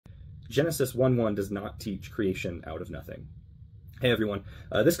Genesis 1:1 does not teach creation out of nothing. Hey everyone,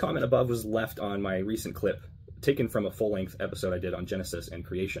 this comment above was left on my recent clip, taken from a full-length episode I did on Genesis and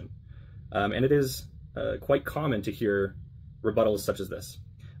creation. And it is quite common to hear rebuttals such as this.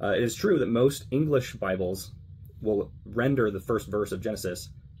 It is true that most English Bibles will render the first verse of Genesis,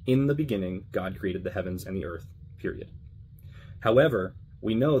 "In the beginning, God created the heavens and the earth," period. However,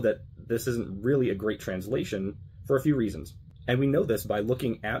 we know that this isn't really a great translation for a few reasons. And we know this by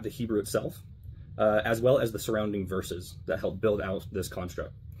looking at the Hebrew itself, as well as the surrounding verses that help build out this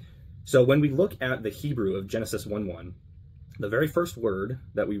construct. So when we look at the Hebrew of Genesis 1:1, the very first word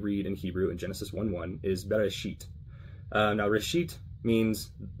that we read in Hebrew in Genesis 1:1 is bereshit. Now, reshit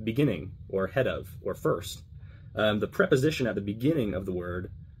means beginning, or head of, or first. The preposition at the beginning of the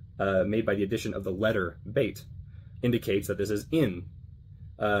word, made by the addition of the letter beit, indicates that this is in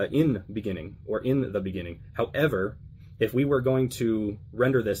beginning, or in the beginning. However, if we were going to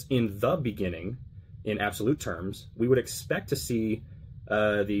render this in the beginning, in absolute terms, we would expect to see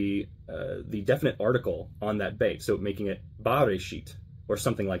the definite article on that beit, so making it bareshit, or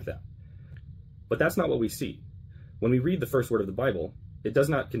something like that. But that's not what we see. When we read the first word of the Bible, it does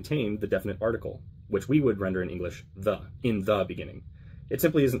not contain the definite article, which we would render in English in the beginning. It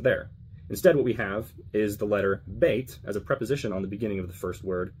simply isn't there. Instead, what we have is the letter beit as a preposition on the beginning of the first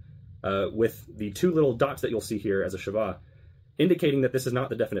word, with the two little dots that you'll see here as a shavah, indicating that this is not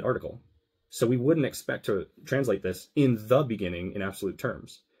the definite article. So we wouldn't expect to translate this in the beginning in absolute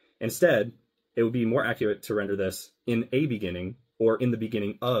terms. Instead, it would be more accurate to render this in a beginning, or in the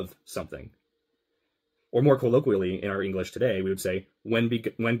beginning of something. Or more colloquially in our English today, we would say,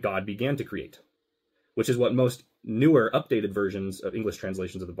 when God began to create, which is what most newer, updated versions of English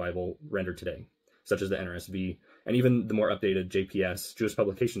translations of the Bible render today, such as the NRSV, and even the more updated JPS, Jewish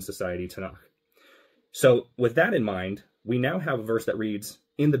Publication Society, Tanakh. So with that in mind, we now have a verse that reads,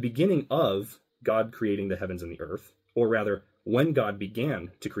 "In the beginning of God creating the heavens and the earth," or rather, when God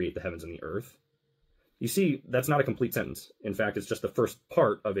began to create the heavens and the earth. You see, that's not a complete sentence. In fact, it's just the first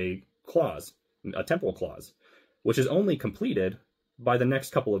part of a clause, a temporal clause, which is only completed by the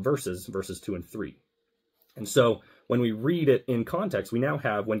next couple of verses, verses 2 and 3. And so when we read it in context, we now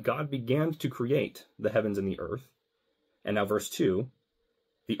have when God began to create the heavens and the earth. And now verse 2,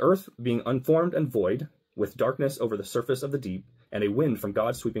 "The earth being unformed and void, with darkness over the surface of the deep, and a wind from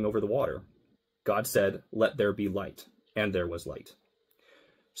God sweeping over the water. God said, 'Let there be light,' and there was light."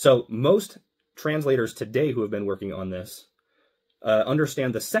 So most translators today who have been working on this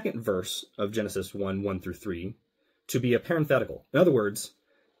understand the second verse of Genesis 1:1-3 to be a parenthetical. In other words,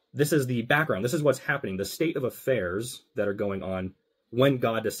 this is the background. This is what's happening, the state of affairs that are going on when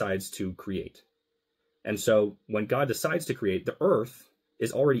God decides to create. And so when God decides to create, the earth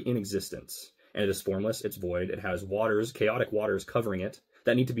is already in existence. And it is formless, it's void, it has waters, chaotic waters covering it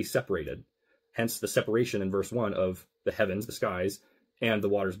that need to be separated. Hence the separation in verse 1 of the heavens, the skies, and the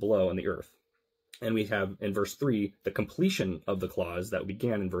waters below and the earth. And we have in verse 3 the completion of the clause that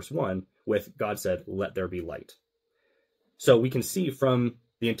began in verse 1 with God said, "Let there be light." So we can see from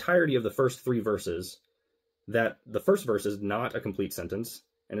the entirety of the first 3 verses that the first verse is not a complete sentence,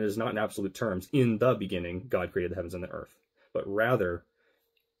 and it is not in absolute terms, "In the beginning, God created the heavens and the earth," but rather,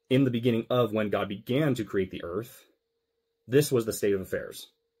 in the beginning of when God began to create the earth, this was the state of affairs.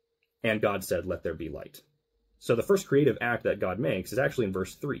 And God said, "Let there be light." So the first creative act that God makes is actually in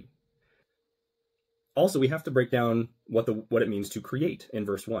verse 3. Also, we have to break down what it means to create in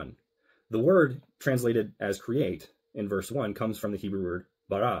verse 1. The word translated as create in verse 1 comes from the Hebrew word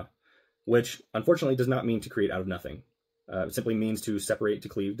bara, which unfortunately does not mean to create out of nothing. It simply means to separate, to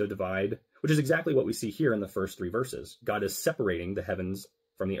cleave, to divide, which is exactly what we see here in the first 3 verses. God is separating the heavens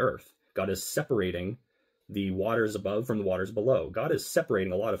from the earth. God is separating the waters above from the waters below. God is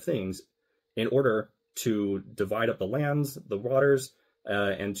separating a lot of things in order to divide up the lands, the waters,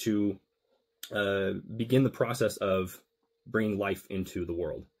 and to begin the process of bringing life into the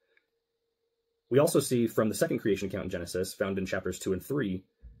world. We also see from the second creation account in Genesis, found in chapters 2 and 3,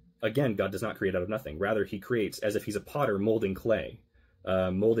 again, God does not create out of nothing. Rather, he creates as if he's a potter molding clay,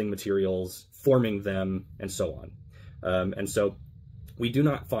 molding materials, forming them, and so on. And so we do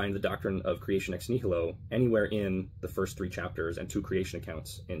not find the doctrine of creation ex nihilo anywhere in the first 3 chapters and 2 creation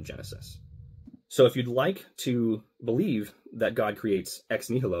accounts in Genesis. So if you'd like to believe that God creates ex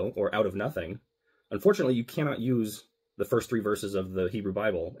nihilo, or out of nothing, unfortunately you cannot use the first 3 verses of the Hebrew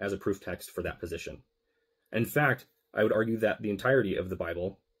Bible as a proof text for that position. In fact, I would argue that the entirety of the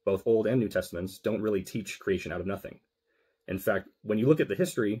Bible, both Old and New Testaments, don't really teach creation out of nothing. In fact, when you look at the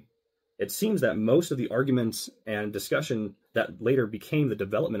history, it seems that most of the arguments and discussion that later became the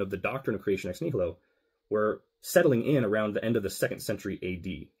development of the doctrine of creation ex nihilo were settling in around the end of the 2nd century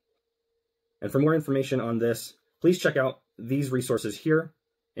AD. And for more information on this, please check out these resources here,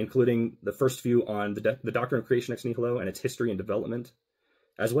 including the first view on the doctrine of creation ex nihilo and its history and development,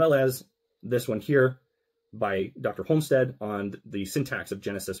 as well as this one here by Dr. Homestead on the syntax of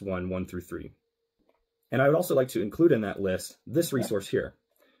Genesis 1 through 3. And I would also like to include in that list this resource here.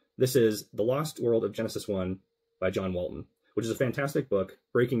 This is The Lost World of Genesis 1 by John Walton, which is a fantastic book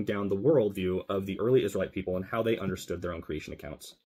breaking down the worldview of the early Israelite people and how they understood their own creation accounts.